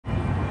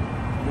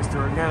Mr.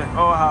 Organik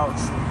Old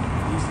House.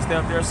 He used to stay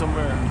up there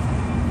somewhere.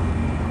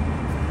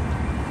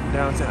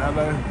 Downtown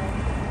LA.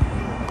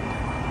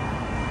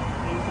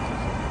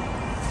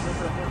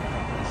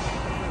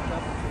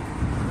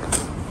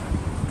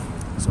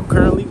 So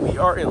currently we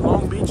are in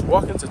Long Beach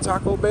walking to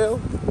Taco Bell.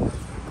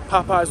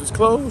 Popeyes was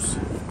closed.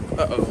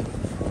 Uh-oh.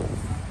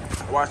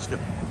 I watched it.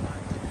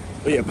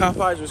 But yeah,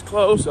 Popeyes was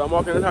closed, so I'm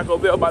walking to Taco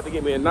Bell, about to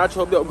get me a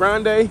Nacho Bell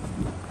Grande.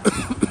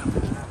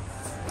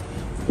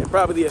 And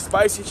probably a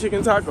spicy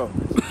chicken taco.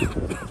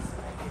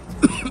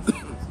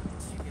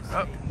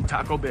 Oh,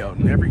 Taco Bell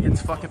never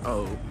gets fucking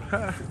old.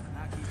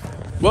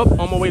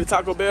 Well, on my way to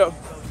Taco Bell.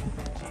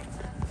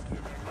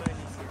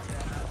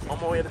 On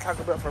my way to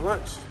Taco Bell for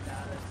lunch.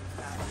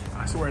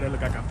 I swear they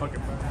look like a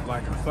fucking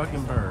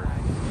bird.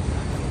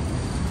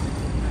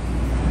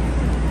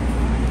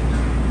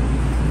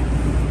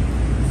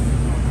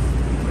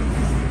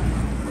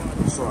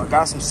 So I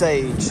got some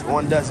sage,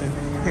 1 dozen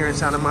here in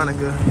Santa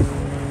Monica.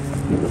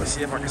 Let's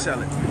see if I can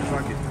sell it.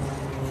 Fuck it.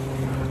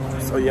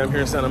 So yeah, I'm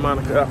here in Santa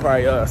Monica. I'll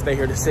probably stay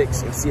here to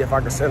 6 and see if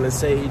I can sell this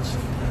sage,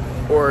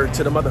 or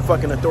to the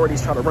motherfucking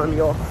authorities try to run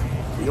me off.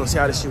 You're gonna see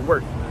how this shit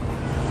work.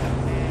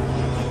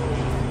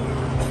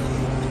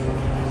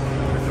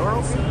 The door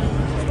open?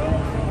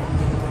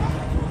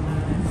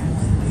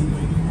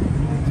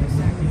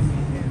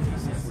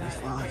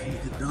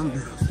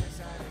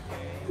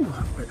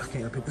 I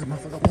can't pick this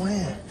motherfucker up one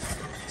hand.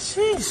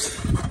 Jeez.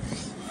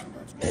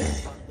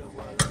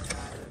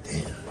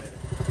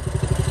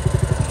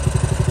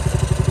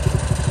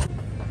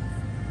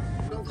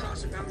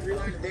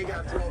 They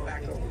got to throw it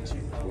back over to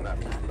you. What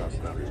happened?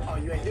 Oh,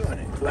 you ain't doing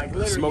it. Like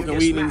literally, smoking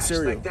weed and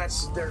cereal. Like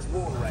there's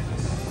more right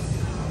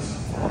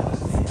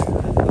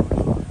now.